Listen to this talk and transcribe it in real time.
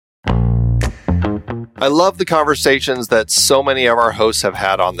I love the conversations that so many of our hosts have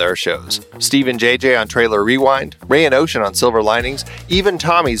had on their shows. Steve and JJ on Trailer Rewind, Ray and Ocean on Silver Linings, even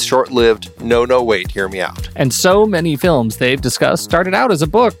Tommy's short-lived No, Wait, Hear Me Out. And so many films they've discussed started out as a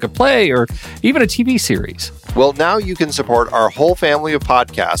book, a play, or even a TV series. Well, now you can support our whole family of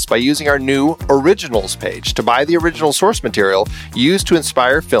podcasts by using our new Originals page to buy the original source material used to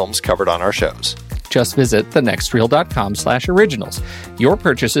inspire films covered on our shows. Just visit thenextreel.com/originals. Your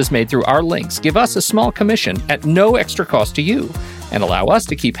purchases made through our links give us a small commission at no extra cost to you and allow us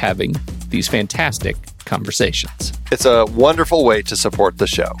to keep having these fantastic conversations. It's a wonderful way to support the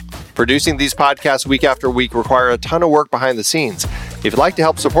show. Producing these podcasts week after week require a ton of work behind the scenes. If you'd like to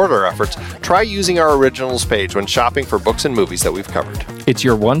help support our efforts, try using our Originals page when shopping for books and movies that we've covered. It's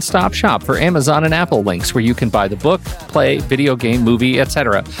your one-stop shop for Amazon and Apple links where you can buy the book, play, video game, movie,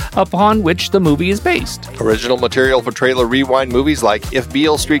 etc., upon which the movie is based. Original material for Trailer Rewind movies like If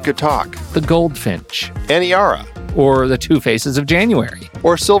Beale Street Could Talk, The Goldfinch, Aniara, or The Two Faces of January.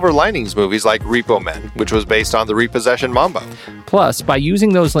 Or Silver Linings movies like Repo Men, which was based on the Repossession Mambo. Plus, by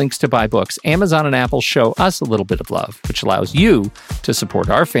using those links to buy books, Amazon and Apple show us a little bit of love, which allows you to support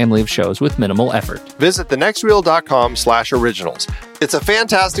our family of shows with minimal effort. Visit thenextreel.com/originals. It's a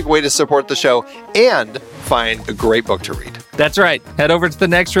fantastic way to support the show and find a great book to read. That's right. Head over to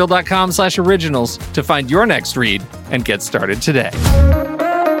thenextreel.com/originals to find your next read and get started today.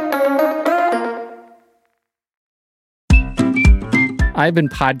 I've been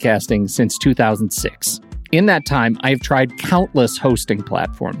podcasting since 2006. In that time, I've tried countless hosting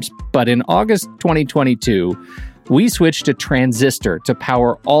platforms, but in August 2022, we switched to Transistor to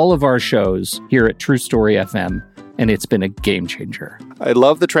power all of our shows here at True Story FM, and it's been a game changer. I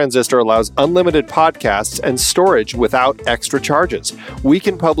love that Transistor allows unlimited podcasts and storage without extra charges. We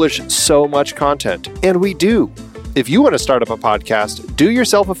can publish so much content, and we do. If you want to start up a podcast, do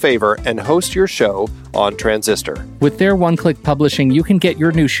yourself a favor and host your show on Transistor. With their one-click publishing, you can get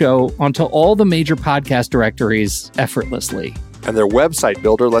your new show onto all the major podcast directories effortlessly. And their website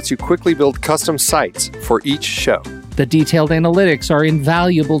builder lets you quickly build custom sites for each show. The detailed analytics are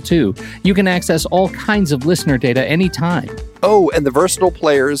invaluable too. You can access all kinds of listener data anytime. Oh, and the versatile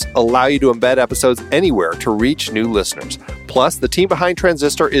players allow you to embed episodes anywhere to reach new listeners. Plus, the team behind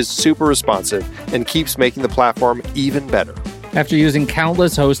Transistor is super responsive and keeps making the platform even better. After using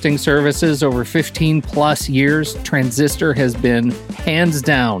countless hosting services over 15 plus years, Transistor has been, hands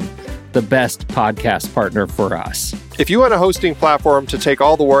down, the best podcast partner for us. If you want a hosting platform to take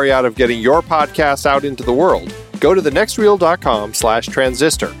all the worry out of getting your podcast out into the world, go to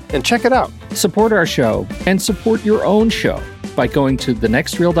thenextreel.com/transistor and check it out. Support our show and support your own show by going to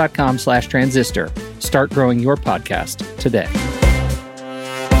thenextreel.com/transistor. Start growing your podcast today.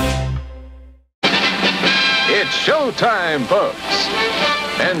 It's showtime, folks.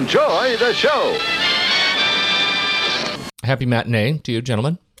 Enjoy the show. Happy matinee to you,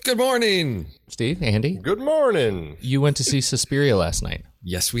 gentlemen. Good morning. Steve, Andy. Good morning. You went to see Suspiria last night.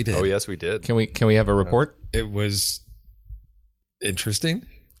 Yes, we did. Oh, yes, we did. Can we have a report? It was interesting.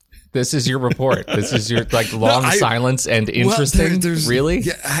 This is your report. This is your long silence and interesting. Really?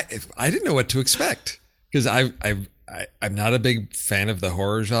 Yeah, I didn't know what to expect because I'm not a big fan of the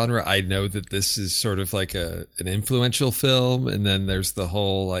horror genre. I know that this is sort of like an influential film, and then there's the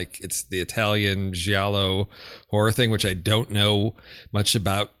whole it's the Italian giallo horror thing, which I don't know much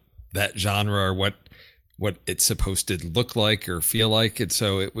about that genre or what it's supposed to look like or feel like. And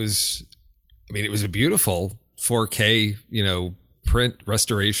so it was a beautiful 4K, print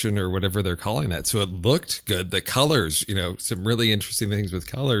restoration or whatever they're calling that. So it looked good. The colors, some really interesting things with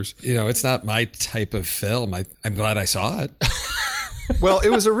colors. It's not my type of film. I'm glad I saw it. Well, it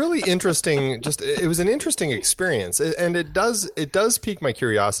was a really interesting, it was an interesting experience. And it does pique my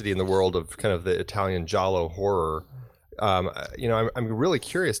curiosity in the world of kind of the Italian giallo horror. I'm really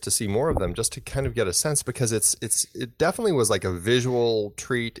curious to see more of them just to kind of get a sense, because it definitely was like a visual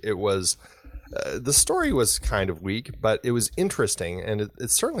treat. It was, the story was kind of weak, but it was interesting, and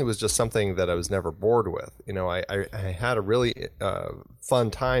it certainly was just something that I was never bored with. I had a really fun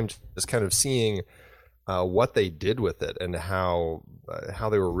time just kind of seeing what they did with it and how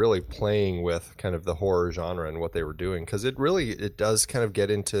they were really playing with kind of the horror genre and what they were doing, because it does kind of get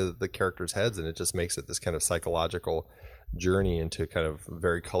into the characters' heads, and it just makes it this kind of psychological journey into kind of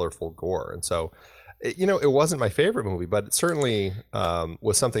very colorful gore. And so it wasn't my favorite movie, but it certainly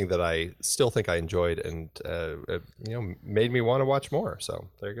was something that I still think I enjoyed, and it made me want to watch more. So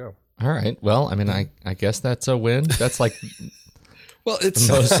there you go. All right. Well, I guess that's a win. That's like well, it's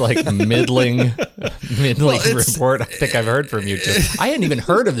the most middling report I think I've heard from you two. I hadn't even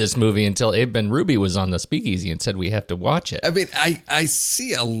heard of this movie until Abe Ben Ruby was on the Speakeasy and said we have to watch it. I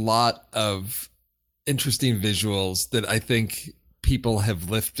see a lot of interesting visuals that I think people have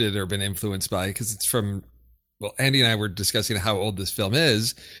lifted or been influenced by, because it's from, well, Andy and I were discussing how old this film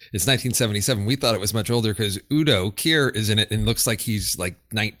is. It's 1977. We thought it was much older because Udo Kier is in it and looks like he's like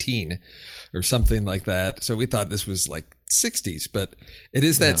 19 or something like that. So we thought this was like 60s, but it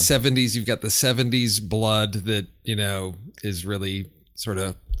is that 70s. You've got the 70s blood that, you know, is really sort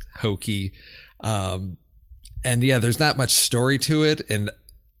of hokey. And yeah, there's not much story to it. And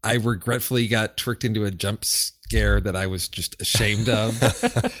I regretfully got tricked into a jump scare that I was just ashamed of.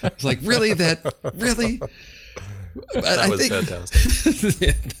 It's like, really? But That was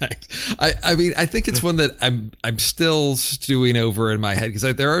fantastic. I mean, I think it's one that I'm still stewing over in my head,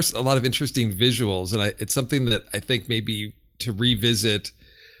 because there are a lot of interesting visuals, and it's something that I think maybe to revisit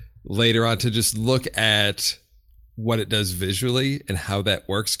later on, to just look at what it does visually and how that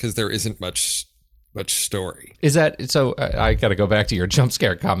works, because there isn't much story. Is that so? I got to go back to your jump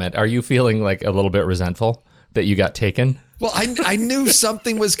scare comment. Are you feeling like a little bit resentful that you got taken? Well, I knew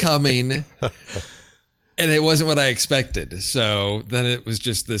something was coming. And it wasn't what I expected. So then it was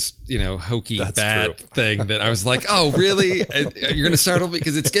just this, you know, hokey bad thing that I was like, oh, really? You're going to startle me?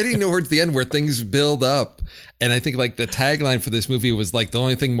 Because it's getting towards the end where things build up. And I think like the tagline for this movie was like, the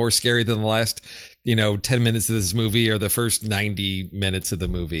only thing more scary than the last, you know, 10 minutes of this movie or the first 90 minutes of the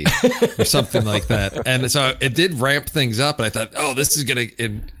movie or something like that. And so it did ramp things up. And I thought, oh, this is going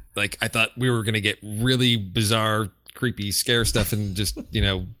to, like, I thought we were going to get really bizarre, creepy scare stuff, and just, you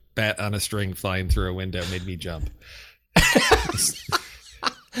know, bat on a string flying through a window made me jump.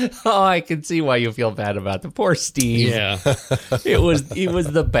 Oh, I can see why you feel bad about the poor Steve. Yeah. He was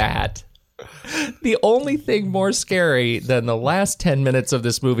the bat. The only thing more scary than the last 10 minutes of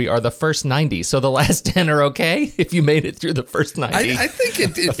this movie are the first 90. So the last 10 are okay if you made it through the first 90. I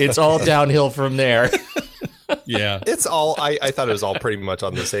think it's all downhill from there. Yeah. It's all, I thought it was all pretty much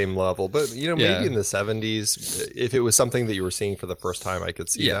on the same level, but you know, maybe in the 70s, if it was something that you were seeing for the first time, I could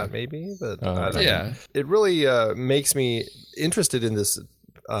see that maybe, but I don't know. It really makes me interested in this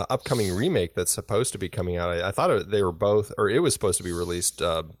upcoming remake that's supposed to be coming out. I thought they were both, or it was supposed to be released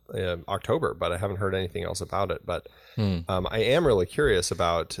in October, but I haven't heard anything else about it. But I am really curious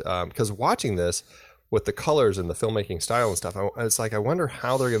about, because watching this with the colors and the filmmaking style and stuff, it's like, I wonder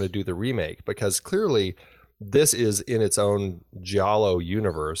how they're going to do the remake, because clearly this is in its own giallo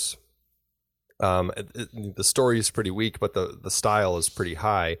universe. The story is pretty weak, but the style is pretty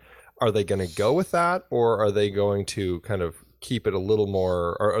high. Are they going to go with that, or are they going to kind of keep it a little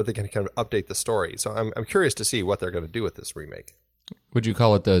more, or are they going to kind of update the story? So I'm curious to see what they're going to do with this remake. Would you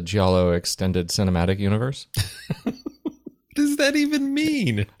call it the Giallo Extended Cinematic Universe? What does that even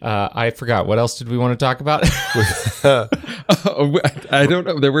mean? I forgot. What else did we want to talk about? I don't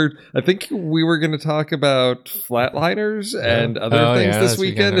know. I think we were going to talk about Flatliners and other things this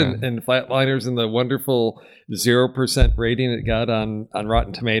weekend, and Flatliners and the wonderful 0% rating it got on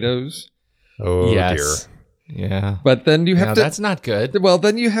Rotten Tomatoes. Oh, yes. dear. Yeah. But then you have to... That's not good. Well,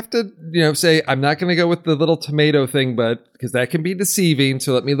 then you have to, say, I'm not going to go with the little tomato thing, but because that can be deceiving.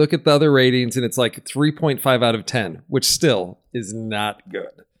 So let me look at the other ratings, and it's like 3.5 out of 10, which still is not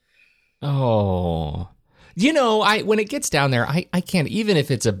good. Oh. When it gets down there, I can't, even if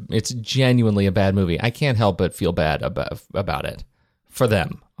it's genuinely a bad movie, I can't help but feel bad about it for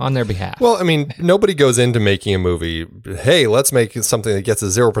them, on their behalf. Well, I mean, nobody goes into making a movie, hey, let's make something that gets a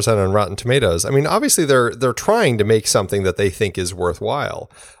 0% on Rotten Tomatoes. I mean, obviously they're trying to make something that they think is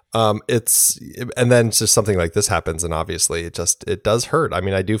worthwhile. And then just something like this happens, and obviously it does hurt. I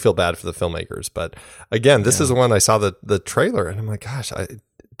mean, I do feel bad for the filmmakers, but again, this is the one I saw the trailer, and I'm like, gosh,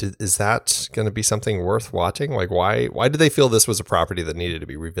 is that going to be something worth watching? Like, why did they feel this was a property that needed to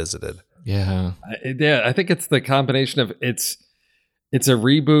be revisited? Yeah. I think it's the combination of it's a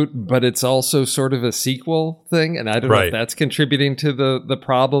reboot, but it's also sort of a sequel thing. And I don't know if that's contributing to the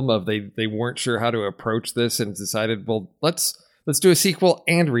problem of they weren't sure how to approach this and decided, well, let's do a sequel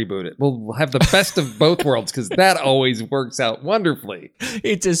and reboot it. We'll have the best of both worlds, because that always works out wonderfully.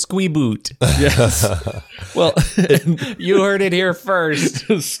 It's a squee-boot. Yes. Well, you heard it here first.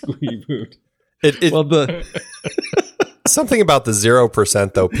 A squee-boot. Something about the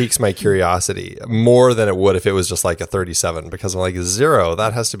 0%, though, piques my curiosity more than it would if it was just like a 37, because I'm like, 0,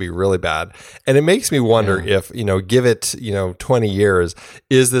 that has to be really bad. And it makes me wonder if, give it, 20 years,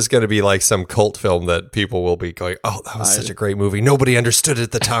 is this going to be like some cult film that people will be going, oh, that was such a great movie. Nobody understood it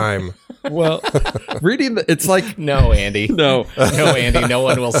at the time. Well, reading it's like, no, Andy. No, Andy, no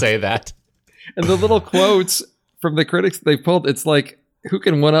one will say that. And the little quotes from the critics they pulled, it's like, who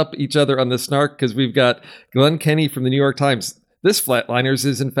can one-up each other on the snark? Because we've got Glenn Kenny from the New York Times. This Flatliners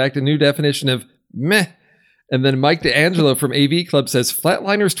is, in fact, a new definition of meh. And then Mike D'Angelo from AV Club says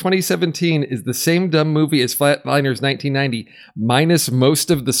Flatliners 2017 is the same dumb movie as Flatliners 1990, minus most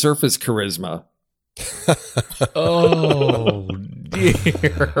of the surface charisma. Oh,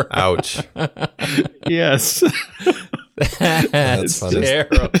 dear. Ouch. Yes. That's funny.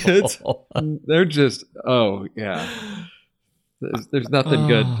 terrible. They're just, oh, yeah. There's nothing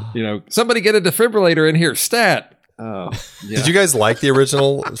good. You know, somebody get a defibrillator in here. Stat. Oh, yeah. Did you guys like the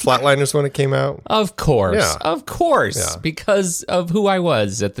original Flatliners when it came out? Of course. Yeah. Of course. Yeah. Because of who I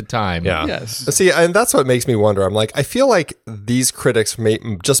was at the time. Yeah. Yes. See, and that's what makes me wonder. I'm like, I feel like these critics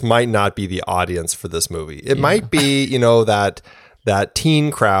might not be the audience for this movie. It might be, that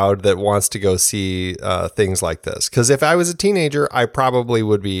teen crowd that wants to go see things like this. Because if I was a teenager, I probably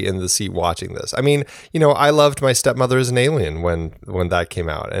would be in the seat watching this. I mean, I loved My Stepmother as an Alien when that came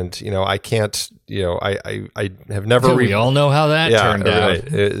out, and I can't, I have never. We all know how that turned out.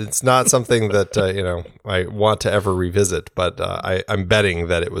 Right. It's not something that I want to ever revisit, but I'm betting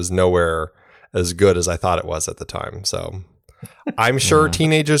that it was nowhere as good as I thought it was at the time. So. I'm sure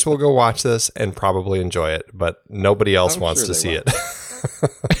teenagers will go watch this and probably enjoy it, but nobody else wants to see it.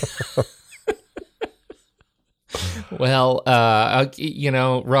 Well,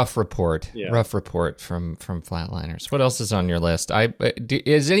 rough report. Yeah. Rough report from Flatliners. What else is on your list?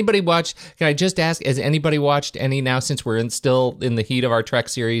 Has anybody watched? Can I just ask? Has anybody watched any now? Since we're still in the heat of our Trek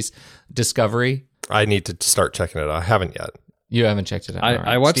series, Discovery. I need to start checking it out. I haven't yet. You haven't checked it out.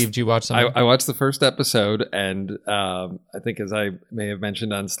 I watched. Steve, did you watch something? I watched the first episode, and I think, as I may have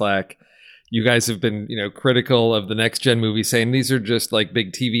mentioned on Slack, you guys have been, critical of the next gen movie, saying these are just like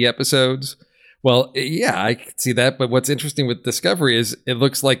big TV episodes. Well, yeah, I can see that. But what's interesting with Discovery is it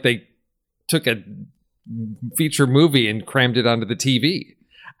looks like they took a feature movie and crammed it onto the TV.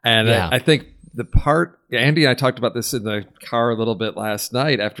 And yeah. I think the part, Andy and I talked about this in the car a little bit last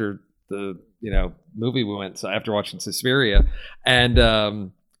night after the movie we went, so after watching Suspiria, and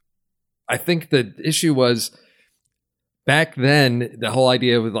I think the issue was back then the whole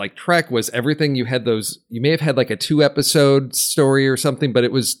idea with like Trek was everything you may have had like a 2-episode story or something, but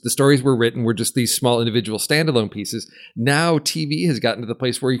it was the stories were just these small individual standalone pieces. Now TV has gotten to the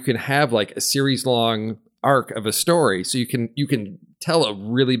place where you can have like a series long arc of a story, so you can tell a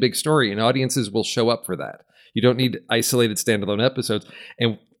really big story and audiences will show up for that. You don't need isolated standalone episodes.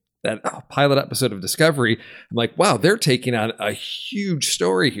 And that pilot episode of Discovery, I'm like, wow, they're taking on a huge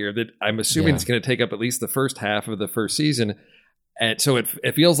story here that I'm assuming it's going to take up at least the first half of the first season. And so it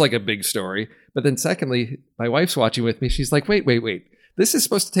feels like a big story. But then secondly, my wife's watching with me. She's like, wait. This is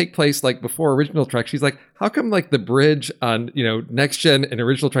supposed to take place like before original Trek. She's like, how come like the bridge on, Next Gen and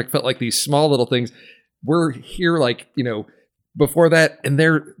original Trek felt like these small little things? We're here like, before that. And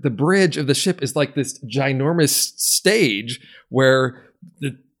the bridge of the ship is like this ginormous stage where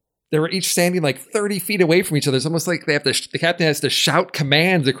they were each standing like 30 feet away from each other. It's almost like the captain has to shout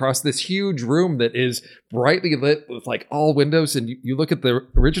commands across this huge room that is brightly lit with like all windows. And you look at the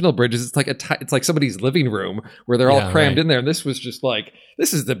original bridges, it's like it's like somebody's living room where they're all crammed in there. And this was just like,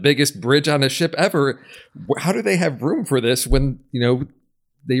 this is the biggest bridge on a ship ever. How do they have room for this when,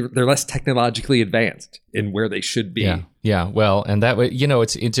 they're less technologically advanced in where they should be? Yeah. Well, and that way,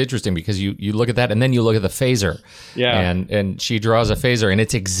 it's interesting because you look at that and then you look at the phaser. Yeah. And she draws a phaser and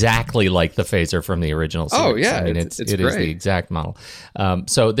it's exactly like the phaser from the original series. Oh, yeah. I mean, it is the exact model.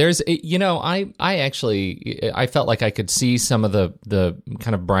 So there's, I actually felt like I could see some of the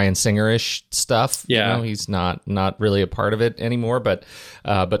kind of Bryan Singer-ish stuff. Yeah. He's not really a part of it anymore, but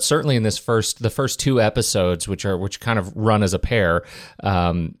certainly in the first 2 episodes, which kind of run as a pair,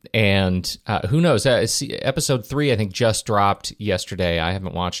 and who knows? Episode 3, I think, just dropped yesterday. I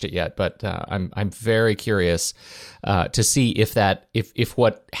haven't watched it yet, but I'm very curious to see if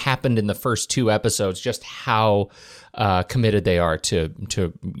what happened in the first 2 episodes, just how committed they are to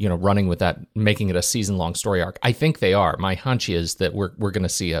running with that, making it a season-long story arc. I think they are. My hunch is that we're going to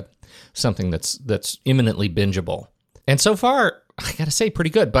see something that's imminently bingeable. And so far, I got to say, pretty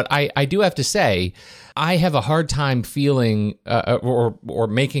good. But I do have to say, I have a hard time feeling or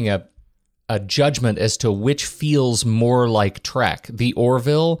making a judgment as to which feels more like Trek, the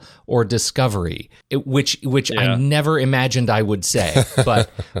Orville or Discovery, which I never imagined I would say. But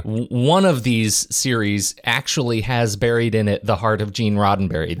one of these series actually has buried in it the heart of Gene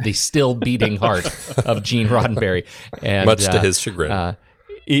Roddenberry, the still beating heart of Gene Roddenberry. And, much to his chagrin.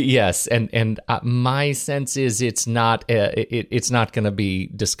 Yes, and my sense is it's not going to be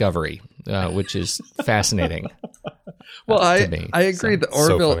Discovery, which is fascinating. Well, to me. I agree. So, the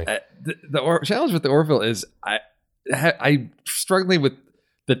Orville, the challenge with the Orville is I'm struggling with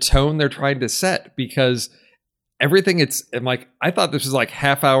the tone they're trying to set, because everything I'm like, I thought this was like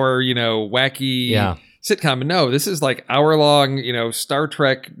half hour, wacky sitcom. No, this is like hour-long, Star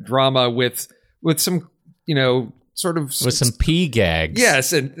Trek drama with some, sort of with some pea gags.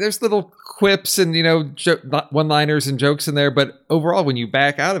 Yes, and there's little quips and one-liners and jokes in there. But overall, when you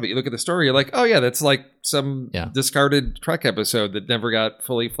back out of it, you look at the story, you're like, oh yeah, that's like some discarded Trek episode that never got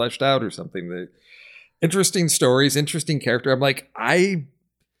fully fleshed out or something. The interesting stories, interesting character. I'm like, I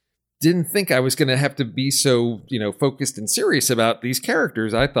didn't think I was going to have to be so focused and serious about these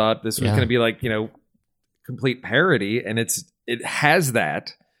characters. I thought this was going to be like complete parody, and it has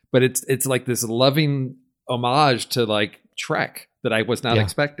that, but it's like this loving homage to like Trek that I was not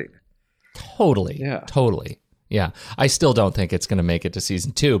expecting. Totally. Yeah. Totally. Yeah. I still don't think it's going to make it to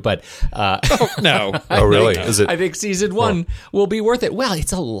season 2, but no. Oh, really? Is it? I think season 1 will be worth it. Well,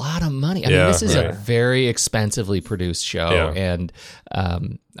 it's a lot of money. I mean, this is a very expensively produced show, and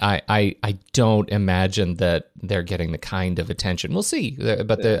I don't imagine that they're getting the kind of attention. We'll see,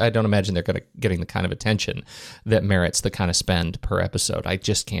 but I don't imagine they're getting the kind of attention that merits the kind of spend per episode. I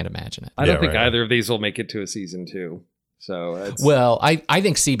just can't imagine it. I don't think either of these will make it to a season 2. So I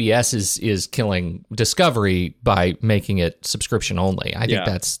think CBS is killing Discovery by making it subscription only. I think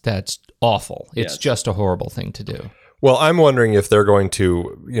that's awful. It's just a horrible thing to do. Well, I'm wondering if they're going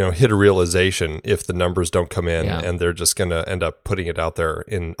to, hit a realization if the numbers don't come in, and they're just going to end up putting it out there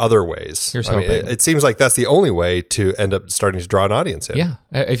in other ways. Here's hoping. It seems like that's the only way to end up starting to draw an audience in. Yeah,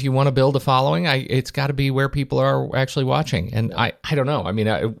 if you want to build a following, it's got to be where people are actually watching. And I don't know. I mean,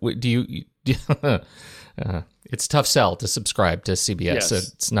 do you? It's a tough sell to subscribe to CBS. Yes.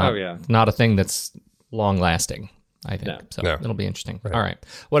 It's not a thing that's long lasting, I think. So it'll be interesting. Right. All right.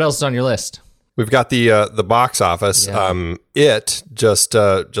 What else is on your list? We've got the box office. Yeah. It just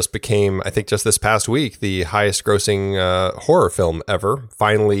became, I think, just this past week, the highest grossing horror film ever,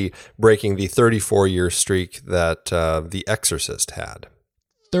 finally breaking the 34-year streak that The Exorcist had.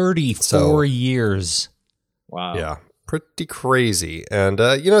 34 years. Wow. Yeah. Pretty crazy. And,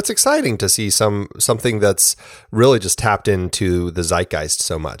 it's exciting to see something that's really just tapped into the zeitgeist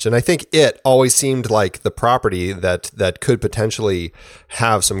so much. And I think it always seemed like the property that could potentially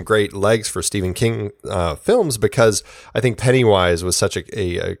have some great legs for Stephen King films, because I think Pennywise was such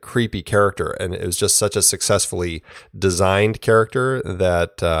a creepy character, and it was just such a successfully designed character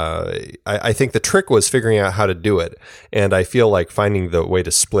that I think the trick was figuring out how to do it. And I feel like finding the way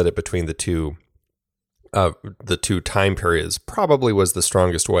to split it between the two time periods probably was the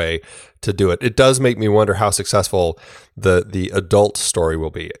strongest way to do it. It does make me wonder how successful the adult story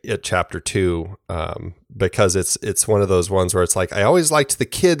will be at chapter 2, because it's one of those ones where it's like, I always liked the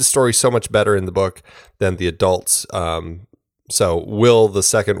kids' story so much better in the book than the adults. So will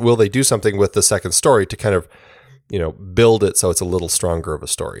they do something with the second story to kind of, build it so it's a little stronger of a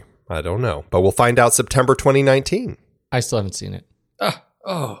story? I don't know, but we'll find out September 2019. I still haven't seen it.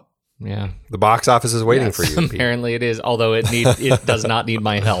 Oh. Yeah, the box office is waiting for you. Apparently, it is. Although it does not need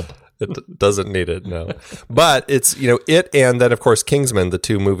my help. It doesn't need it, no. But it's it, and then of course Kingsman, the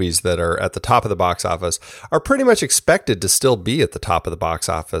two movies that are at the top of the box office, are pretty much expected to still be at the top of the box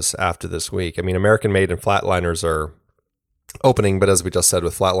office after this week. I mean, American Made and Flatliners are opening, but as we just said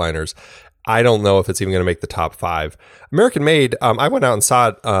with Flatliners, I don't know if it's even going to make the top 5. American Made, I went out and saw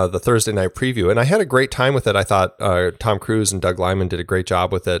it the Thursday night preview, and I had a great time with it. I thought Tom Cruise and Doug Liman did a great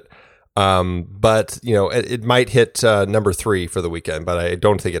job with it. But it might hit number 3 for the weekend, but I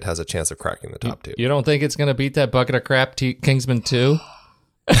don't think it has a chance of cracking the top 2. You don't think it's going to beat that bucket of crap Kingsman 2?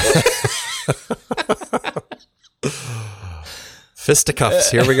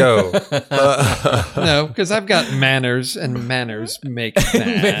 Fisticuffs, here we go. No, because I've got manners, and manners make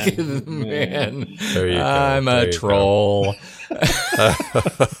man. There you go. I'm a troll.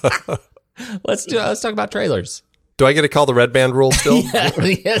 Let's talk about trailers. Do I get to call the red band rule still?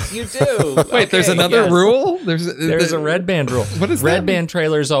 Yes, you do. Wait, there's another rule? There's a red band rule. What is red band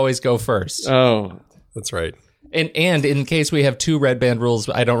trailers always go first. Oh, that's right. And in case we have 2 red band rules,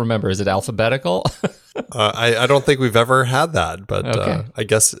 I don't remember. Is it alphabetical? I don't think we've ever had that, but okay. I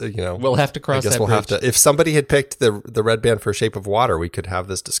guess we'll have to cross. I guess we'll have to. If somebody had picked the red band for Shape of Water, we could have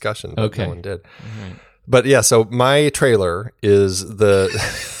this discussion. But okay, no one did. Right. But yeah, so my trailer is the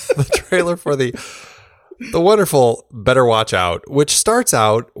trailer for the wonderful Better Watch Out, which starts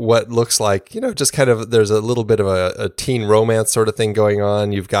out what looks like, just kind of, there's a little bit of a teen romance sort of thing going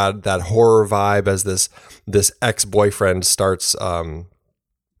on. You've got that horror vibe as this ex-boyfriend starts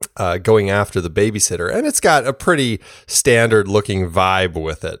going after the babysitter, and it's got a pretty standard looking vibe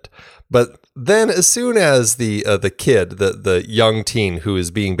with it. But then as soon as the kid, the young teen who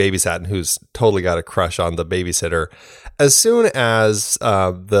is being babysat and who's totally got a crush on the babysitter, as soon as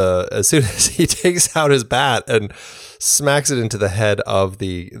he takes out his bat and smacks it into the head of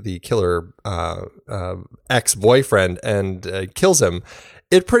the killer ex-boyfriend and kills him,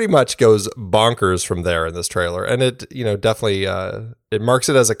 it pretty much goes bonkers from there in this trailer. And it, definitely, it marks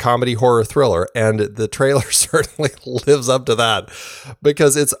it as a comedy horror thriller. And the trailer certainly lives up to that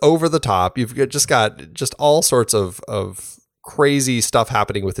because it's over the top. You've got all sorts of crazy stuff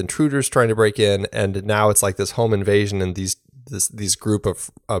happening with intruders trying to break in. And now it's like this home invasion and these group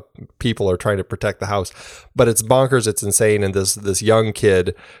of people are trying to protect the house, but it's bonkers. It's insane. And this young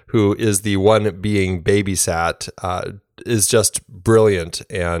kid who is the one being babysat, is just brilliant.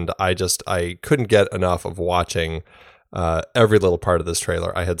 And I couldn't get enough of watching every little part of this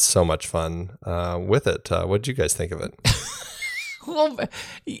trailer. I had so much fun with it. What did you guys think of it? Well,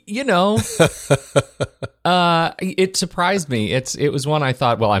 it surprised me. It was one I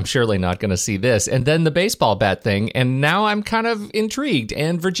thought, well, I'm surely not going to see this. And then the baseball bat thing, and now I'm kind of intrigued.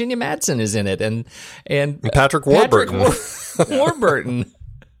 And Virginia Madsen is in it, and Patrick Warburton. Warburton.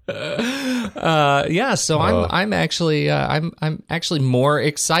 So I'm actually more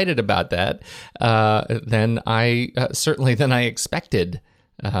excited about that than I expected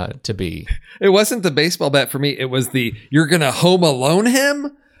to be. It wasn't the baseball bat for me. It was the "you're gonna home alone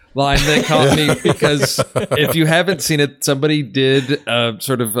him" line that caught me, because if you haven't seen it, somebody did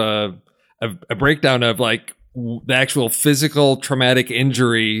sort of a breakdown of like the actual physical traumatic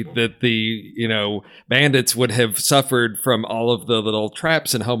injury that the bandits would have suffered from all of the little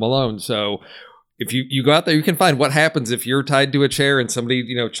traps in Home Alone. So if you go out there, you can find what happens if you're tied to a chair and somebody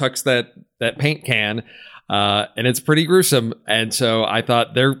chucks that paint can. And it's pretty gruesome. And so I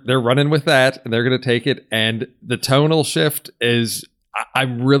thought they're running with that and they're going to take it. And the tonal shift is,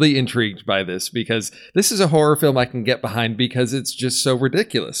 I'm really intrigued by this, because this is a horror film I can get behind because it's just so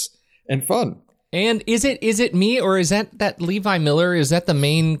ridiculous and fun. And is it me, or is that Levi Miller? Is that the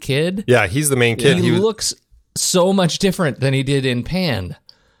main kid? Yeah, he's the main kid. He looks so much different than he did in Pan.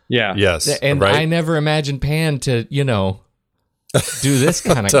 Yeah. Yes. And right? I never imagined Pan to, do this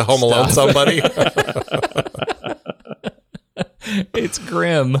kind of to Home Alone somebody. It's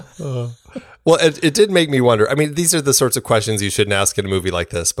grim. Well, it did make me wonder. I mean, these are the sorts of questions you shouldn't ask in a movie like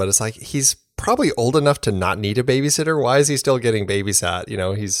this, but it's like, he's probably old enough to not need a babysitter. Why is he still getting babysat?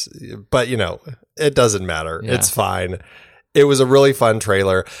 It doesn't matter. Yeah. It's fine. It was a really fun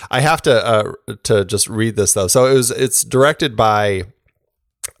trailer. I have to just read this though. So it's directed by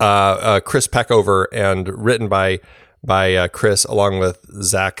Chris Peckover and written by Chris along with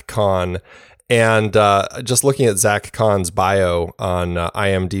Zach Kahn. And just looking at Zach Kahn's bio on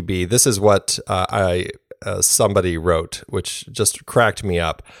IMDb, this is what somebody wrote, which just cracked me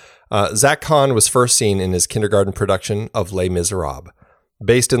up. Zach Kahn was first seen in his kindergarten production of Les Miserables.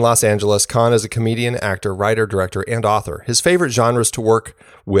 Based in Los Angeles, Kahn is a comedian, actor, writer, director, and author. His favorite genres to work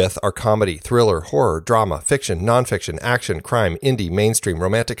with are comedy, thriller, horror, drama, fiction, nonfiction, action, crime, indie, mainstream,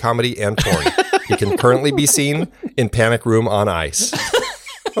 romantic comedy, and porn. He can currently be seen in Panic Room on Ice.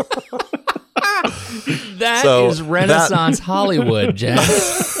 That is Renaissance Hollywood, Jack.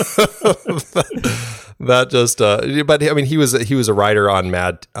 That just, but I mean, he was a writer on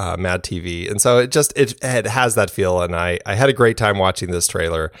Mad TV, and so it has that feel. And I had a great time watching this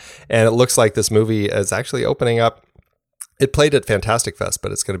trailer, and it looks like this movie is actually opening up. It played at Fantastic Fest,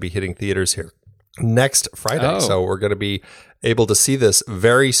 but it's going to be hitting theaters here next Friday. Oh. So we're going to be able to see this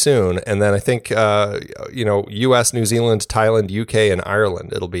very soon. And then I think, US, New Zealand, Thailand, UK, and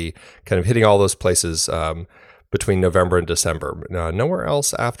Ireland, it'll be kind of hitting all those places between November and December. Nowhere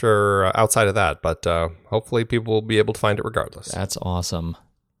else outside of that, but hopefully people will be able to find it regardless. That's awesome.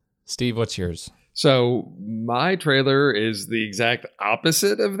 Steve, what's yours? So my trailer is the exact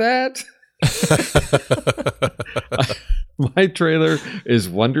opposite of that. My trailer is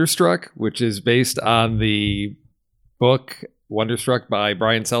Wonderstruck, which is based on the book Wonderstruck by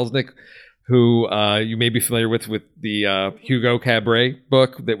Brian Selznick, who you may be familiar with the Hugo Cabret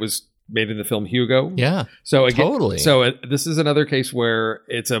book that was made in the film Hugo. Yeah. So again, totally. So this is another case where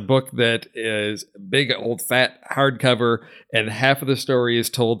it's a book that is big, old, fat hardcover, and half of the story is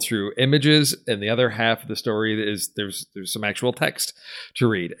told through images, and the other half of the story is there's some actual text to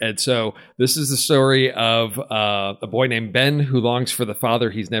read. And so this is the story of a boy named Ben who longs for the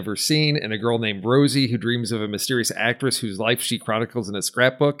father he's never seen, and a girl named Rosie who dreams of a mysterious actress whose life she chronicles in a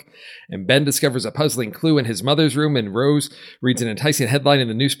scrapbook. And Ben discovers a puzzling clue in his mother's room, and Rose reads an enticing headline in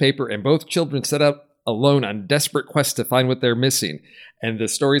the newspaper, and both children set out alone on desperate quests to find what they're missing. And the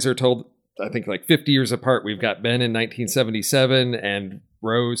stories are told I think like 50 years apart. We've got Ben in 1977 and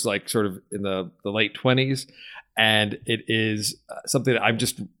Rose like sort of in the late 20s. And it is something that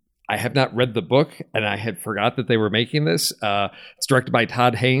I have not read the book, and I had forgot that they were making this. It's directed by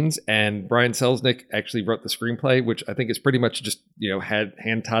Todd Haynes, and Brian Selznick actually wrote the screenplay, which I think is pretty much just,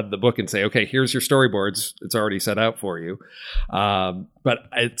 hand Todd the book and say, okay, here's your storyboards. It's already set out for you. But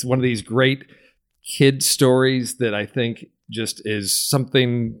it's one of these great kid stories that I think just is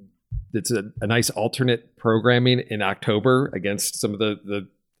something that's a nice alternate programming in October against some of the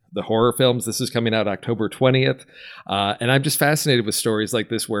horror films. This is coming out October 20th. And I'm just fascinated with stories like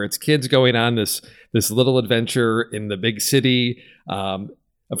this, where it's kids going on this little adventure in the big city.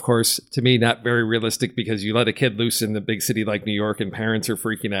 Of course, to me, not very realistic, because you let a kid loose in the big city like New York and parents are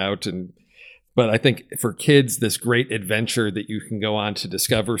freaking out. But I think for kids, this great adventure that you can go on to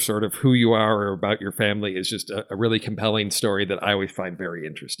discover sort of who you are or about your family is just a really compelling story that I always find very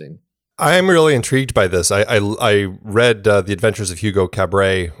interesting. I am really intrigued by this. I read The Adventures of Hugo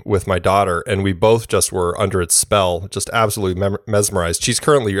Cabret with my daughter, and we both just were under its spell, just absolutely mesmerized. She's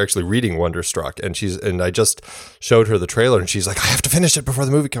currently actually reading Wonderstruck, and I just showed her the trailer, and she's like, I have to finish it before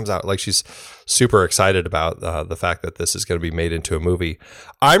the movie comes out. Like, she's super excited about the fact that this is going to be made into a movie.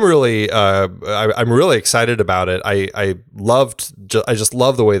 I'm really excited about it. I just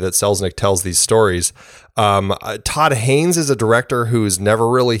love the way that Selznick tells these stories. Todd Haynes is a director who's never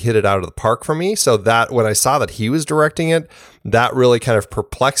really hit it out of the park for me. So that when I saw that he was directing it, that really kind of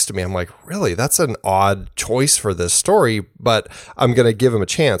perplexed me. I'm like, really, that's an odd choice for this story, but I'm going to give him a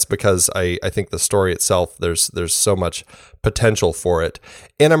chance, because I think the story itself, there's so much potential for it.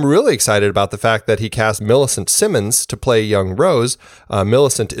 And I'm really excited about the fact that he cast Millicent Simmons to play young Rose.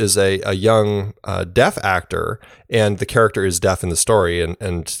 Millicent is a young deaf actor, and the character is deaf in the story,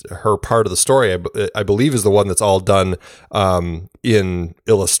 and her part of the story, I believe, is the one that's all done in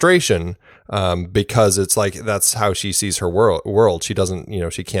illustration, because it's like that's how she sees her world. She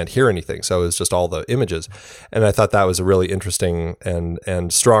doesn't, she can't hear anything, so it's just all the images. And I thought that was a really interesting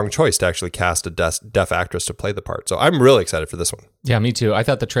and strong choice to actually cast a deaf actress to play the part. So I'm really excited for this one. Yeah, me too. I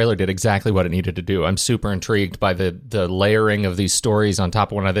thought the trailer did exactly what it needed to do. I'm super intrigued by the layering of these stories on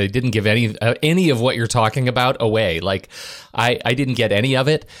top of one another. They didn't give any of what you're talking about away. Like, I didn't get any of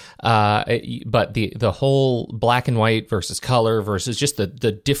it, but the whole black and white versus color versus just the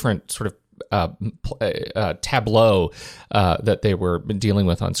different sort of tableau that they were dealing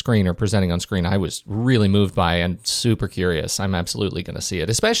with on screen or presenting on screen, I was really moved by and super curious. I'm absolutely going to see it,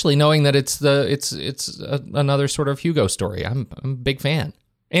 especially knowing that it's another sort of Hugo story. I'm a big fan,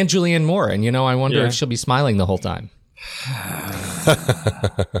 and Julianne Moore, and I wonder if she'll be smiling the whole time.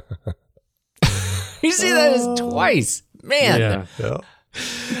 You see that as twice, man. Yeah.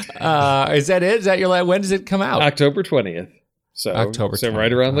 Is that it? Is that your? When does it come out? October 20th. So October 20th.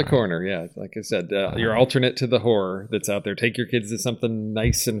 Right around the corner. Yeah, like I said, your alternate to the horror that's out there. Take your kids to something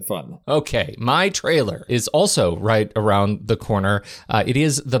nice and fun. Okay, my trailer is also right around the corner. It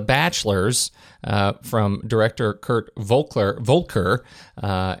is The Bachelors from director Kurt Volker.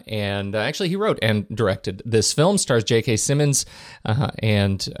 And actually, he wrote and directed this film. Stars J.K. Simmons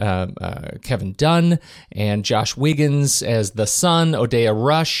and Kevin Dunn and Josh Wiggins as the son, Odeya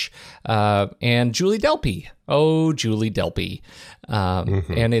Rush, and Julie Delpy. Oh, Julie Delpy.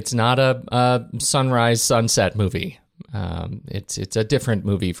 And it's not a sunrise sunset movie. It's a different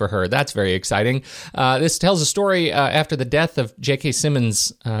movie for her. That's very exciting. This tells a story after the death of J.K.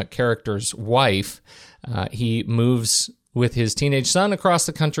 Simmons' character's wife. He moves with his teenage son across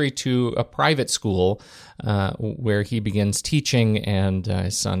the country to a private school where he begins teaching, and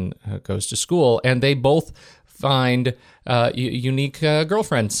his son goes to school. And they both find unique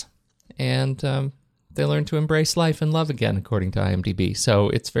girlfriends. And they learn to embrace life and love again, according to IMDb. So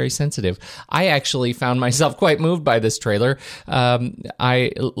it's very sensitive. I actually found myself quite moved by this trailer.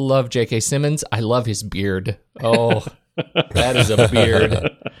 I love J.K. Simmons. I love his beard. Oh, that is a beard.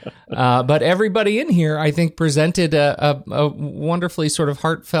 But everybody in here, I think, presented a wonderfully sort of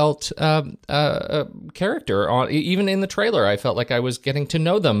heartfelt character. Even in the trailer, I felt like I was getting to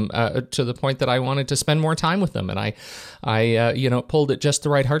know them to the point that I wanted to spend more time with them, and I pulled at just the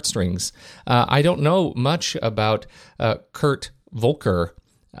right heartstrings. I don't know much about Kurt Volker.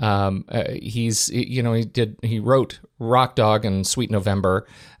 He wrote Rock Dog and Sweet November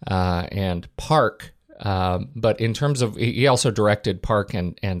and Park. But in terms of, he also directed Park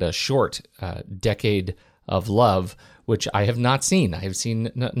and a short, Decade of Love, which I have not seen. I have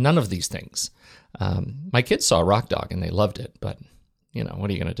seen none of these things. My kids saw Rock Dog and they loved it, but what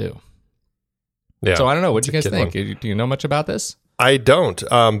are you going to do? Yeah. So I don't know. What do you guys think? Do you know much about this? I don't.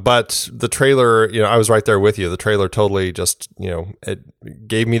 But the trailer, I was right there with you. The trailer totally just, it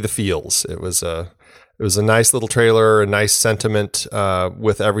gave me the feels. It was a nice little trailer, a nice sentiment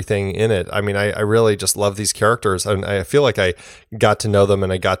with everything in it. I mean, I really just love these characters, and I feel like I got to know them,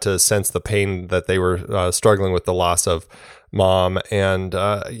 and I got to sense the pain that they were struggling with the loss of mom, and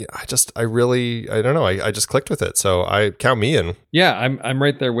I just clicked with it. So I count me in. Yeah, I'm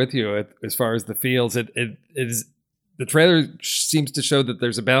right there with you as far as the feels. It is. The trailer seems to show that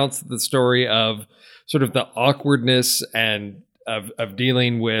there's a balance to the story of sort of the awkwardness and of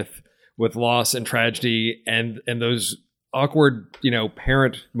dealing with loss and tragedy and those awkward,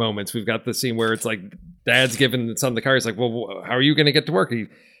 parent moments. We've got the scene where it's like dad's giving the son the car. He's like, well, how are you going to get to work? He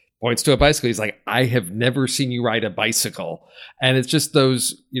points to a bicycle. He's like, I have never seen you ride a bicycle. And it's just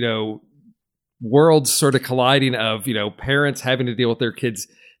those, worlds sort of colliding of, parents having to deal with their kids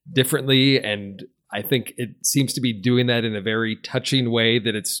differently. And I think it seems to be doing that in a very touching way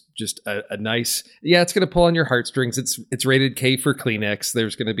that it's just a nice, it's going to pull on your heartstrings. It's rated K for Kleenex.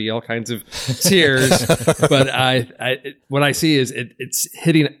 There's going to be all kinds of tears, but what I see is it's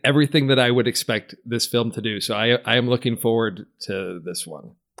hitting everything that I would expect this film to do. So I am looking forward to this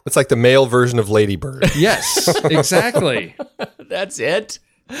one. It's like the male version of Lady Bird. Yes, exactly. That's it.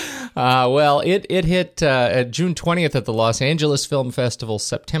 Well, it hit June 20th at the Los Angeles Film Festival,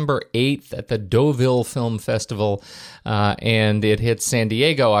 September 8th at the Deauville Film Festival, and it hit San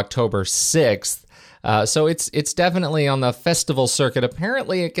Diego October 6th. So it's definitely on the festival circuit.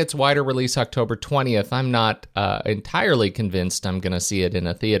 Apparently, it gets wider release October 20th. I'm not entirely convinced I'm going to see it in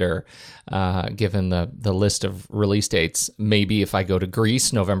a theater, given the list of release dates. Maybe if I go to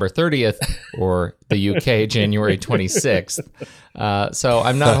Greece, November 30th, or the UK, January 26th. So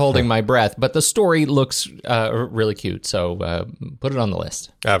I'm not holding my breath, but the story looks really cute. So put it on the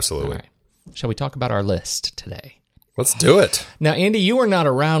list. Absolutely. All right. Shall we talk about our list today? Let's do it. Now, Andy, you were not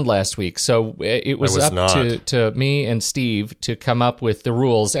around last week, so it was up to me and Steve to come up with the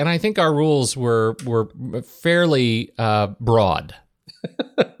rules, and I think our rules were fairly broad.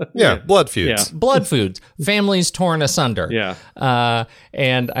 Yeah, blood feuds. Yeah. Blood feuds. Families torn asunder. Yeah.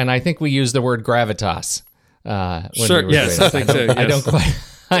 And I think we used the word gravitas. Sure. Yes, I think so. Yes.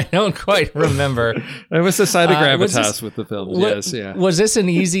 I don't quite remember. It was the side of gravitas with the film. Yes. Yeah. Was this an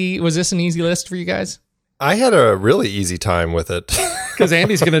easy list for you guys? I had a really easy time with it. Because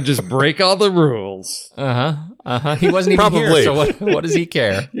Andy's going to just break all the rules. He wasn't even here, so what does he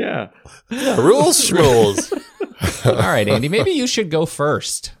care? Yeah. Rules, schmules. All right, Andy, maybe you should go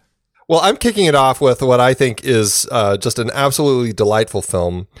first. Well, I'm kicking it off with what I think is just an absolutely delightful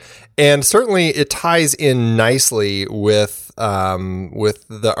film. And certainly it ties in nicely with our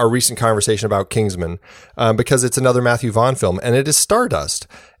recent conversation about Kingsman, because it's another Matthew Vaughn film, and it is Stardust.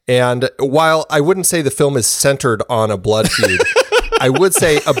 And while I wouldn't say the film is centered on a blood feud, I would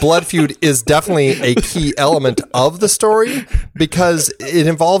say a blood feud is definitely a key element of the story, because it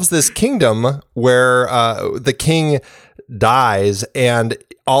involves this kingdom where the king dies, and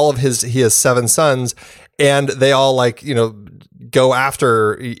he has 7 sons, and they all go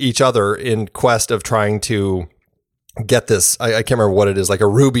after each other in quest of trying to get this, I can't remember what it is, like a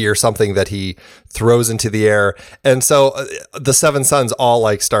ruby or something that he throws into the air. And so the 7 sons all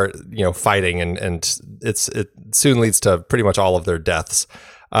start, fighting, and it soon leads to pretty much all of their deaths.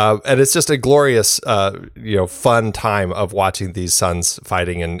 And it's just a glorious, fun time of watching these sons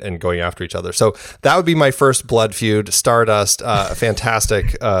fighting and going after each other. So that would be my first blood feud, Stardust.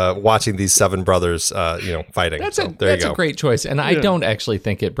 Fantastic watching these 7 brothers, fighting. That's a great choice. And I don't actually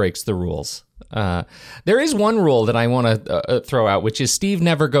think it breaks the rules. There is one rule that I want to throw out, which is Steve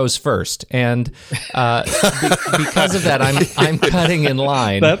never goes first, and because of that, I'm cutting in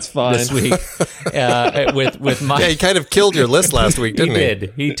line. That's fine. This week with my. Yeah, he kind of killed your list last week, didn't he? He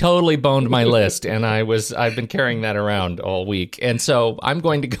did. He totally boned my list, and I've been carrying that around all week, and so I'm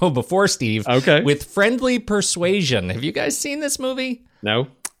going to go before Steve. Okay. With Friendly Persuasion. Have you guys seen this movie? No,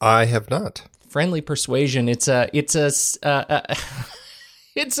 I have not. Friendly Persuasion. It's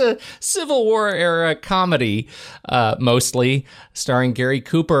a Civil War era comedy, mostly starring Gary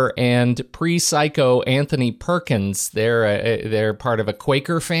Cooper and pre-psycho Anthony Perkins. They're part of a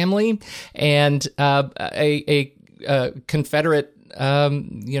Quaker family, and a Confederate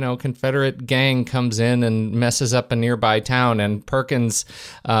Confederate gang comes in and messes up a nearby town, and Perkins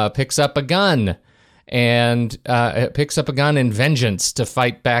picks up a gun in vengeance to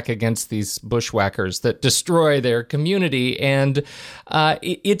fight back against these bushwhackers that destroy their community. And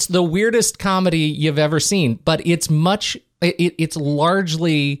it's the weirdest comedy you've ever seen, but it's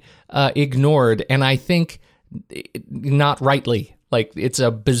largely ignored, and I think not rightly. Like, it's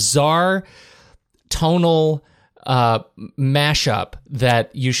a bizarre tonal mashup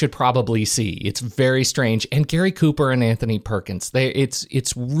that you should probably see. It's very strange. And Gary Cooper and Anthony Perkins,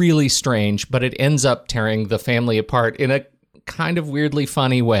 it's really strange, but it ends up tearing the family apart in a kind of weirdly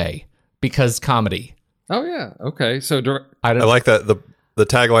funny way because comedy. Oh, yeah. Okay. So I like that the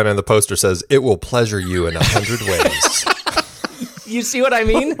tagline on the poster says, "It will pleasure you in 100 ways." You see what I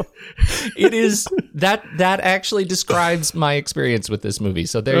mean? It is that actually describes my experience with this movie.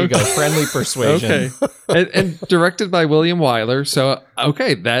 So there you go. Friendly persuasion. Okay. And directed by William Wyler. So,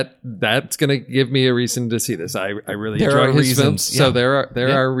 okay, that's going to give me a reason to see this. I really enjoy his films. Yeah. So there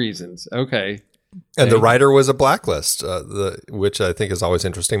are reasons. Okay. And the writer was a blacklist, which I think is always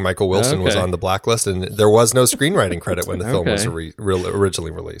interesting. Michael Wilson was on the blacklist, and there was no screenwriting credit when the film was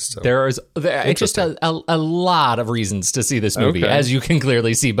originally released. So. There's just a lot of reasons to see this movie, as you can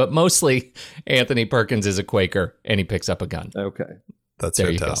clearly see, but mostly Anthony Perkins is a Quaker, and he picks up a gun. Okay. That's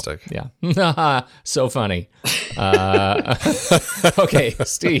fantastic. Yeah. So funny. Okay,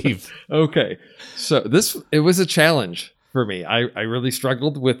 Steve. Okay. So it was a challenge for me. I really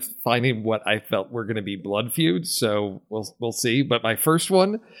struggled with finding what I felt were going to be blood feuds. So we'll see. But my first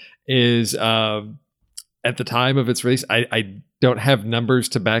one is at the time of its release, I don't have numbers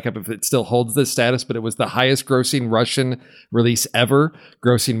to back up if it still holds this status, but it was the highest grossing Russian release ever,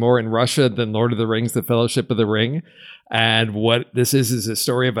 grossing more in Russia than Lord of the Rings, The Fellowship of the Ring. And what this is a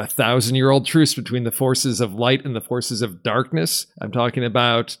story of 1,000-year-old truce between the forces of light and the forces of darkness. I'm talking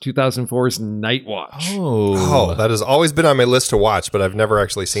about 2004's Night Watch. Oh, that has always been on my list to watch, but I've never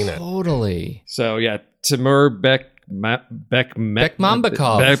actually seen it. Totally. So yeah, Timur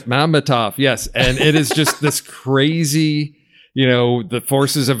Bekmambetov. Yes, and it is just this crazy, the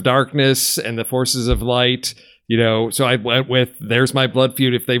forces of darkness and the forces of light. So I went with "There's my blood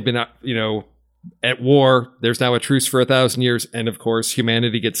feud." If they've been, at war, there's now a truce for 1,000 years, and of course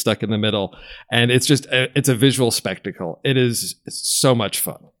humanity gets stuck in the middle, and it's just it's a visual spectacle. It's so much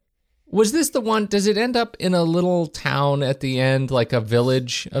fun. Was this the one? Does it end up in a little town at the end, like a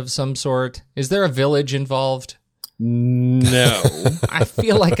village of some sort? Is there a village involved? No. I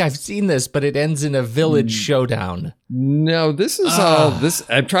feel like I've seen this, but it ends in a village showdown. No, this is all this.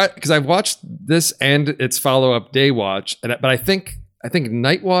 I've tried because I've watched this and its follow-up Day Watch, but I think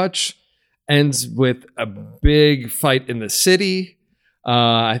Night Watch ends with a big fight in the city.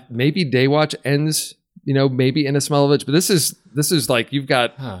 Maybe Day Watch ends, maybe in a small village. But this is like you've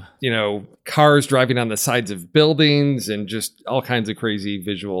got, cars driving on the sides of buildings and just all kinds of crazy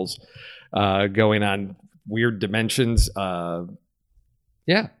visuals going on, weird dimensions.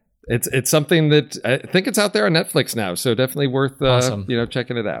 It's something that I think it's out there on Netflix now. So definitely worth awesome.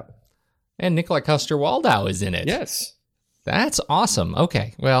 Checking it out. And Nikolai Coster-Waldau is in it. Yes. That's awesome.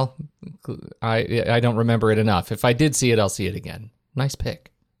 Okay. Well, I don't remember it enough. If I did see it, I'll see it again. Nice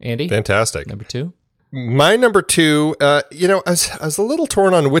pick. Andy? Fantastic. Number 2? My number 2, I was a little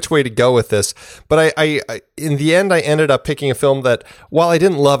torn on which way to go with this, but I in the end, I ended up picking a film that, while I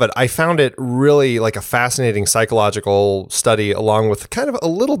didn't love it, I found it really like a fascinating psychological study, along with kind of a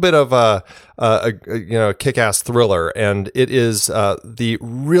little bit of a kick-ass thriller, and it is the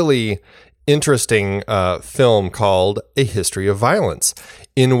really interesting film called A History of Violence,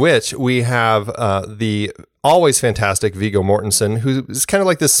 in which we have the always fantastic Viggo Mortensen, who is kind of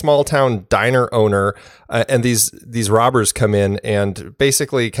like this small town diner owner, and these robbers come in and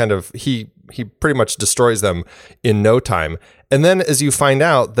basically kind of he pretty much destroys them in no time. And then as you find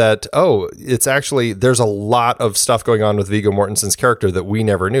out that, it's actually, there's a lot of stuff going on with Viggo Mortensen's character that we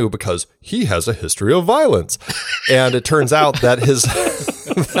never knew because he has a history of violence. And it turns out that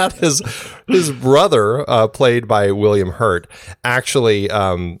his brother, played by William Hurt, actually,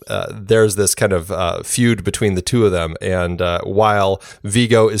 there's this kind of feud between the two of them. And while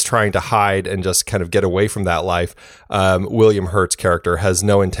Viggo is trying to hide and just kind of get away from that life, William Hurt's character has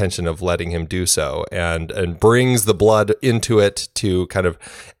no intention of letting him do so, and brings the blood into it to kind of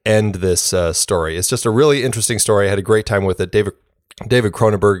end this story. It's just a really interesting story. I had a great time with it. David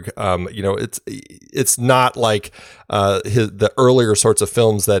Cronenberg, it's not like the earlier sorts of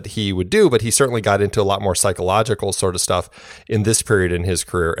films that he would do, but he certainly got into a lot more psychological sort of stuff in this period in his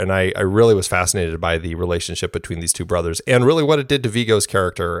career. And I really was fascinated by the relationship between these two brothers and really what it did to Viggo's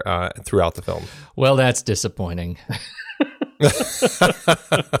character throughout the film. Well, that's disappointing.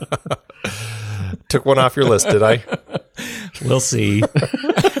 Took one off your list, did I? We'll see.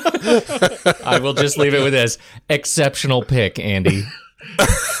 I will just leave it with this. Exceptional pick, Andy.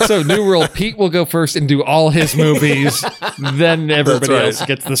 So New World, Pete will go first and do all his movies. Then everybody else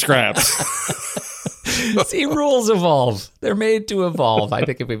gets the scraps. See, rules evolve. They're made to evolve. I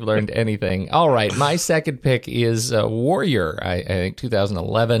think if we've learned anything. All right, my second pick is Warrior. I think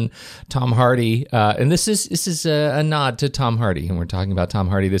 2011. Tom Hardy, and this is a nod to Tom Hardy, and we're talking about Tom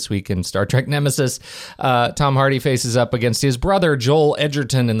Hardy this week in Star Trek Nemesis. Tom Hardy faces up against his brother Joel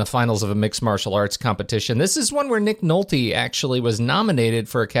Edgerton in the finals of a mixed martial arts competition. This is one where Nick Nolte actually was nominated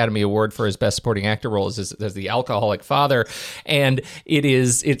for Academy Award for his Best Supporting Actor role as the alcoholic father, and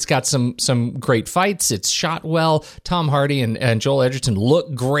it's got some great fights. It's shot well. Tom Hardy and Joel Edgerton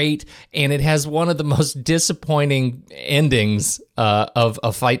look great, and it has one of the most disappointing endings of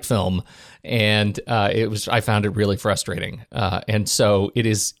a fight film. And I found it really frustrating. And so it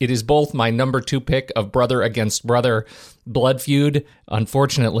is both my number 2 pick of brother against brother blood feud.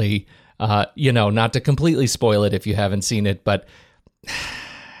 Unfortunately, not to completely spoil it if you haven't seen it, but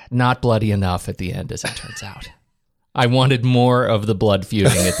not bloody enough at the end, as it turns out. I wanted more of the blood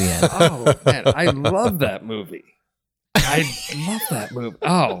feuding at the end. Oh man, I love that movie. I love that movie.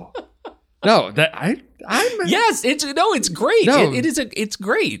 Oh no, yes, it's great. No, it's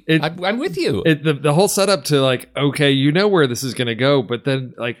great. I'm with you. The whole setup to like, okay, you know where this is going to go, but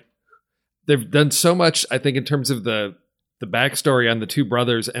then like they've done so much, I think, in terms of the backstory on the two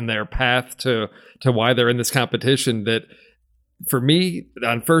brothers and their path to why they're in this competition, that for me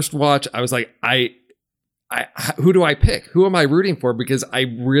on first watch, I was like, who do I pick? Who am I rooting for? Because I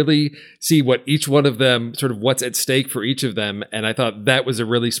really see what each one of them, sort of what's at stake for each of them. And I thought that was a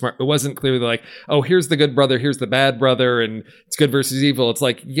really smart, it wasn't clearly like, oh, here's the good brother, here's the bad brother, and it's good versus evil. It's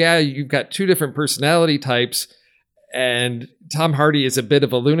like, yeah, you've got two different personality types, and Tom Hardy is a bit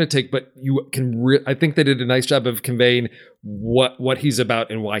of a lunatic, but you can, I think they did a nice job of conveying what he's about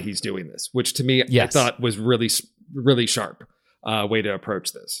and why he's doing this, which to me, yes, I thought was really, really sharp way to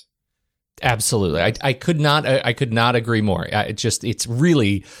approach this. Absolutely. I could not agree more. It's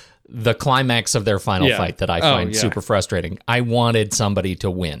really the climax of their final fight that I find super frustrating. I wanted somebody to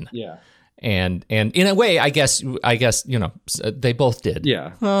win. Yeah. And in a way, I guess, they both did.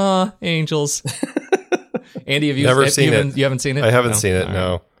 Yeah. Angels. Andy, have you never seen it? You haven't seen it? I haven't seen it,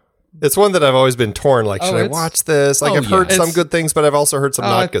 no. It's one that I've always been torn. Like, should I watch this? Like, I've heard some good things, but I've also heard some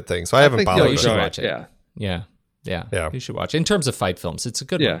not good things. So I haven't bothered. You should watch it. Yeah. Yeah, you should watch it. In terms of fight films, it's a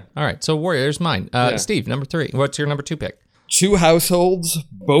good one. All right, so Warrior, there's mine. Steve, number 3. What's your number 2 pick? Two households,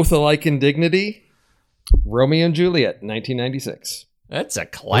 both alike in dignity. Romeo and Juliet, 1996. That's a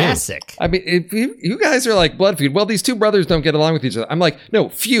classic. I mean, if you guys are like blood feud, well, these two brothers don't get along with each other. I'm like, no,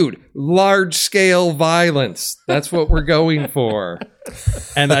 feud, large-scale violence. That's what we're going for.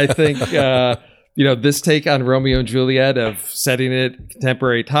 And I think... this take on Romeo and Juliet of setting it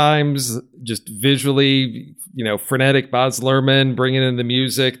contemporary times, just visually, frenetic Baz Luhrmann, bringing in the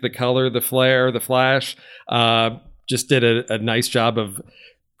music, the color, the flair, the flash, just did a nice job of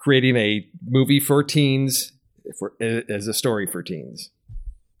creating a movie for teens as a story for teens.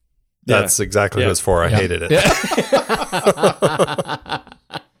 That's exactly what it's for. I hated it.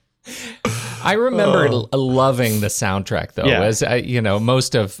 I remember loving the soundtrack, though, as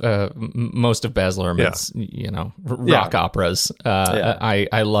most of Baz Luhrmann's rock operas.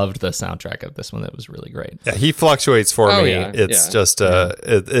 I loved the soundtrack of this one. That was really great. Yeah, he fluctuates for me. Yeah. It's just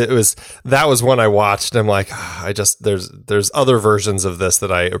that was one I watched. And I'm like, there's other versions of this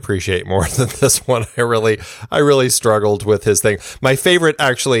that I appreciate more than this one. I really struggled with his thing. My favorite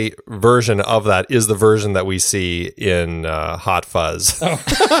actually version of that is the version that we see in Hot Fuzz.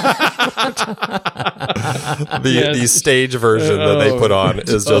 The stage version that they put on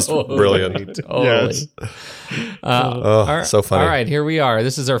is just brilliant. Totally. Yes. So funny. All right, here we are.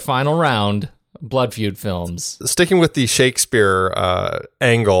 This is our final round. Blood feud films. Sticking with the Shakespeare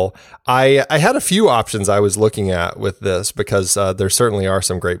angle, I had a few options I was looking at with this because there certainly are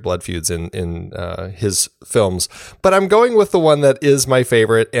some great blood feuds in his films. But I'm going with the one that is my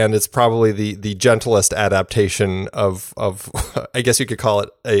favorite, and it's probably the gentlest adaptation of I guess you could call it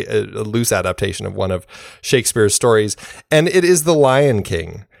a loose adaptation of one of Shakespeare's stories, and it is The Lion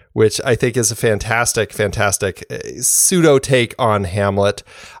King, which I think is a fantastic pseudo take on Hamlet.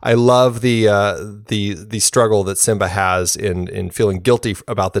 I love the struggle that Simba has in feeling guilty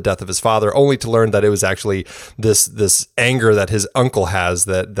about the death of his father, only to learn that it was actually this anger that his uncle has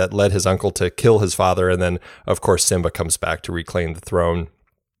that led his uncle to kill his father, and then of course Simba comes back to reclaim the throne.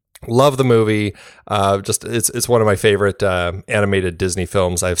 Love the movie. It's one of my favorite animated Disney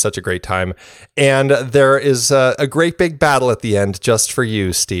films. I have such a great time. And there is a great big battle at the end just for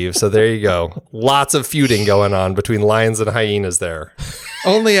you, Steve. So there you go. Lots of feuding going on between lions and hyenas there.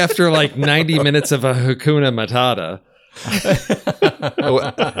 Only after like 90 minutes of a Hakuna Matata.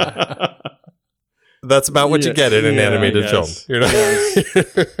 That's about what you get in an animated film. You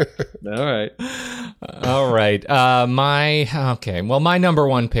know. All right. My number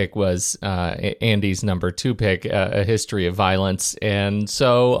one pick was Andy's number two pick, A History of Violence, and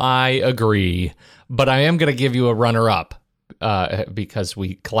so I agree. But I am going to give you a runner-up because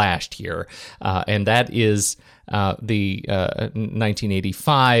we clashed here, and that is the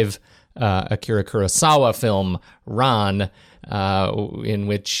 1985 Akira Kurosawa film Ran, in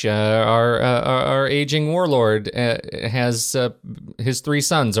which our aging warlord has his three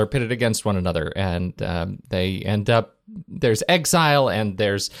sons are pitted against one another, and they end up, there's exile and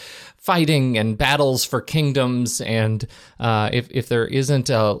there's fighting and battles for kingdoms, and if there isn't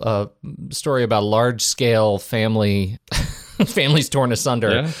a story about large scale families torn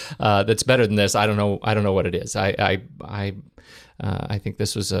asunder that's better than this, I don't know what it is. I think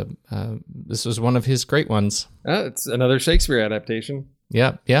this was one of his great ones. It's another Shakespeare adaptation.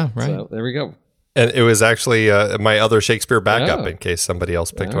 Yeah, right. So there we go. And it was actually my other Shakespeare backup in case somebody else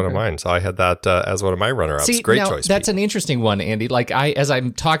picked one of mine. So I had that as one of my runner-ups. See, great now, choice. That's Pete. an interesting one, Andy. Like as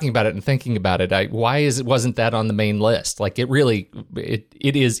I'm talking about it and thinking about it, wasn't that on the main list? Like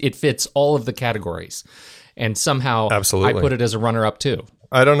it fits all of the categories, and somehow Absolutely. I put it as a runner-up too.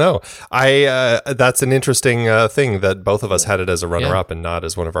 I don't know. That's an interesting thing that both of us had it as a runner-up and not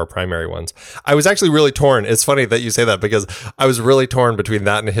as one of our primary ones. I was actually really torn. It's funny that you say that because I was really torn between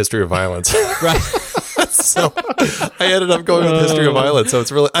that and A History of Violence. Right. So I ended up going with History of Violence. So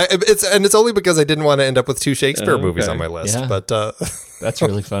it's really, it's only because I didn't want to end up with two Shakespeare movies on my list. Yeah. But That's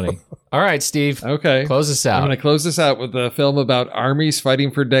really funny. All right, Steve. Okay. Close us out. I'm going to close this out with a film about armies fighting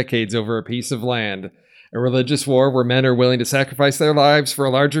for decades over a piece of land. A religious war where men are willing to sacrifice their lives for a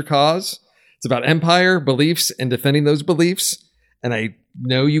larger cause. It's about empire, beliefs, and defending those beliefs. And I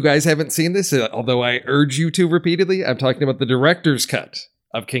know you guys haven't seen this, although I urge you to repeatedly. I'm talking about the director's cut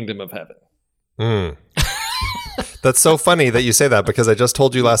of Kingdom of Heaven. That's so funny that you say that because I just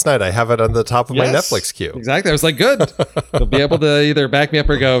told you last night I have it on the top of my Netflix queue. Exactly. I was like, good. You'll be able to either back me up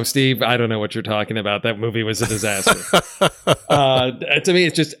or go, Steve, I don't know what you're talking about. That movie was a disaster. To me,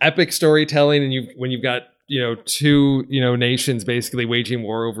 it's just epic storytelling. And when you've got, two, nations basically waging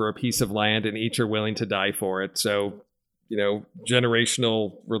war over a piece of land and each are willing to die for it. So,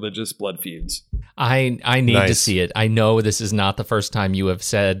 generational religious blood feuds. I need to see it. I know this is not the first time you have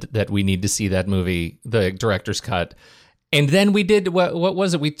said that we need to see that movie, the director's cut. And then we did, what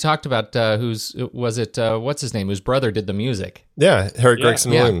was it? We talked about, what's his name? Whose brother did the music? Yeah, Harry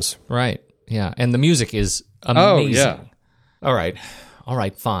Gregson Williams. Right. Yeah. And the music is amazing. Oh, yeah. All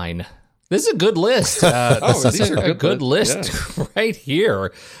right, fine. This is a good list. This is a good list right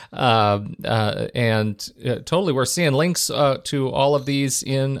here. And totally, we're seeing links to all of these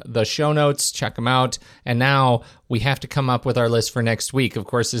in the show notes. Check them out. And now we have to come up with our list for next week. Of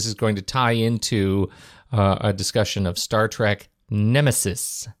course, this is going to tie into a discussion of Star Trek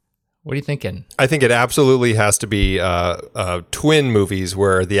Nemesis. What are you thinking? I think it absolutely has to be twin movies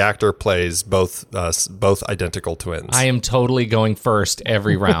where the actor plays both identical twins. I am totally going first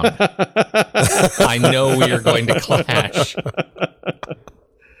every round. I know we are going to clash.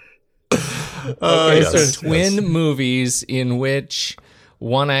 So twin movies in which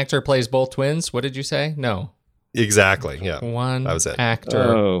one actor plays both twins. What did you say? No. Exactly. Yeah. One that was it.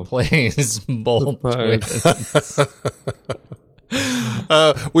 actor plays both twins.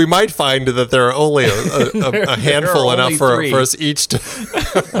 We might find that there are only a handful enough for us each to.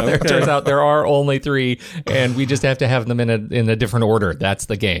 It turns out there are only three, and we just have to have them in a different order. That's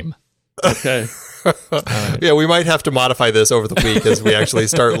the game. Okay. Right. Yeah, we might have to modify this over the week as we actually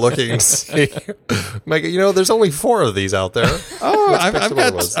start looking to see. Mike, there's only 4 of these out there. Oh, I've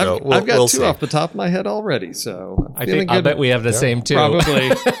got 2 off the top of my head already. So I bet we have the same 2.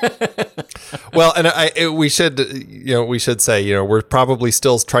 Probably. Well, and we should say, we're probably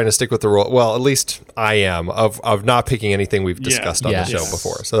still trying to stick with the rule. Well, at least I am of not picking anything we've discussed on the show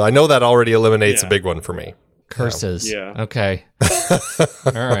before. So I know that already eliminates a big one for me. Curses. Yeah. Okay.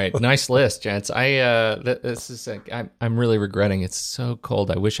 All right. Nice list, gents. This is I'm really regretting it's so cold.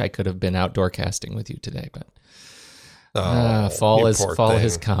 I wish I could have been outdoor casting with you today, but fall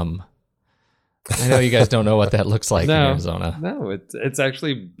has come. I know you guys don't know what that looks like in Arizona. No, it's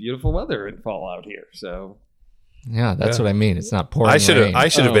actually beautiful weather in fall out here. So yeah, that's what I mean. It's not pouring. I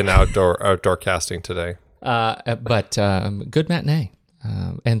should have been outdoor casting today. But good matinee.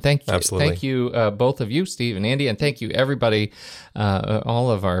 And thank you, both of you, Steve and Andy, and thank you, everybody, all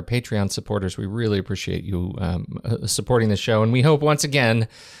of our Patreon supporters. We really appreciate you supporting the show, and we hope once again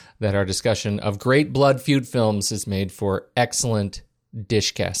that our discussion of great blood feud films is made for excellent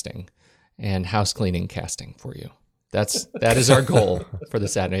dish casting and house cleaning casting for you. That is our goal for the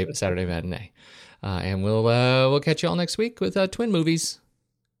Saturday matinee. And we'll catch you all next week with Twin Movies.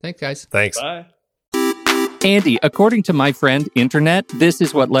 Thanks, guys. Thanks. Bye. Andy, according to my friend Internet, this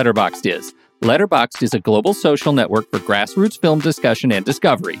is what Letterboxd is. Letterboxd is a global social network for grassroots film discussion and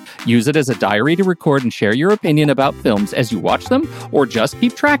discovery. Use it as a diary to record and share your opinion about films as you watch them, or just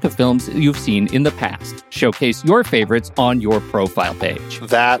keep track of films you've seen in the past. Showcase your favorites on your profile page.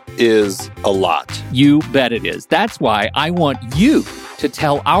 That is a lot. You bet it is. That's why I want you to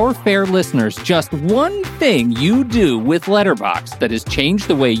tell our fair listeners just one thing you do with Letterboxd that has changed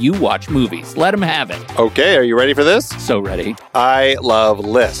the way you watch movies. Let them have it. Okay, are you ready for this? So ready. I love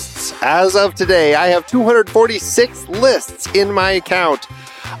lists. As of today, I have 246 lists in my account.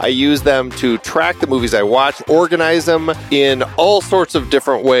 I use them to track the movies I watch, organize them in all sorts of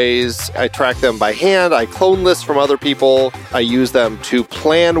different ways. I track them by hand. I clone lists from other people. I use them to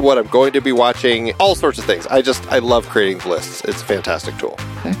plan what I'm going to be watching, all sorts of things. I love creating lists. It's a fantastic tool.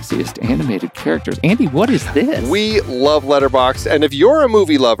 Sexiest animated characters. Andy, what is this? We love Letterboxd, and if you're a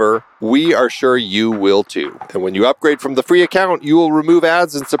movie lover, we are sure you will too. And when you upgrade from the free account, you will remove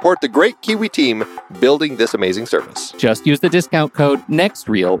ads and support the great Kiwi team building this amazing service. Just use the discount code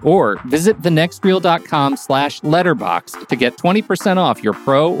NEXTREEL or visit thenextreel.com/letterboxd to get 20% off your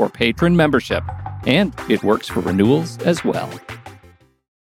pro or patron membership. And it works for renewals as well.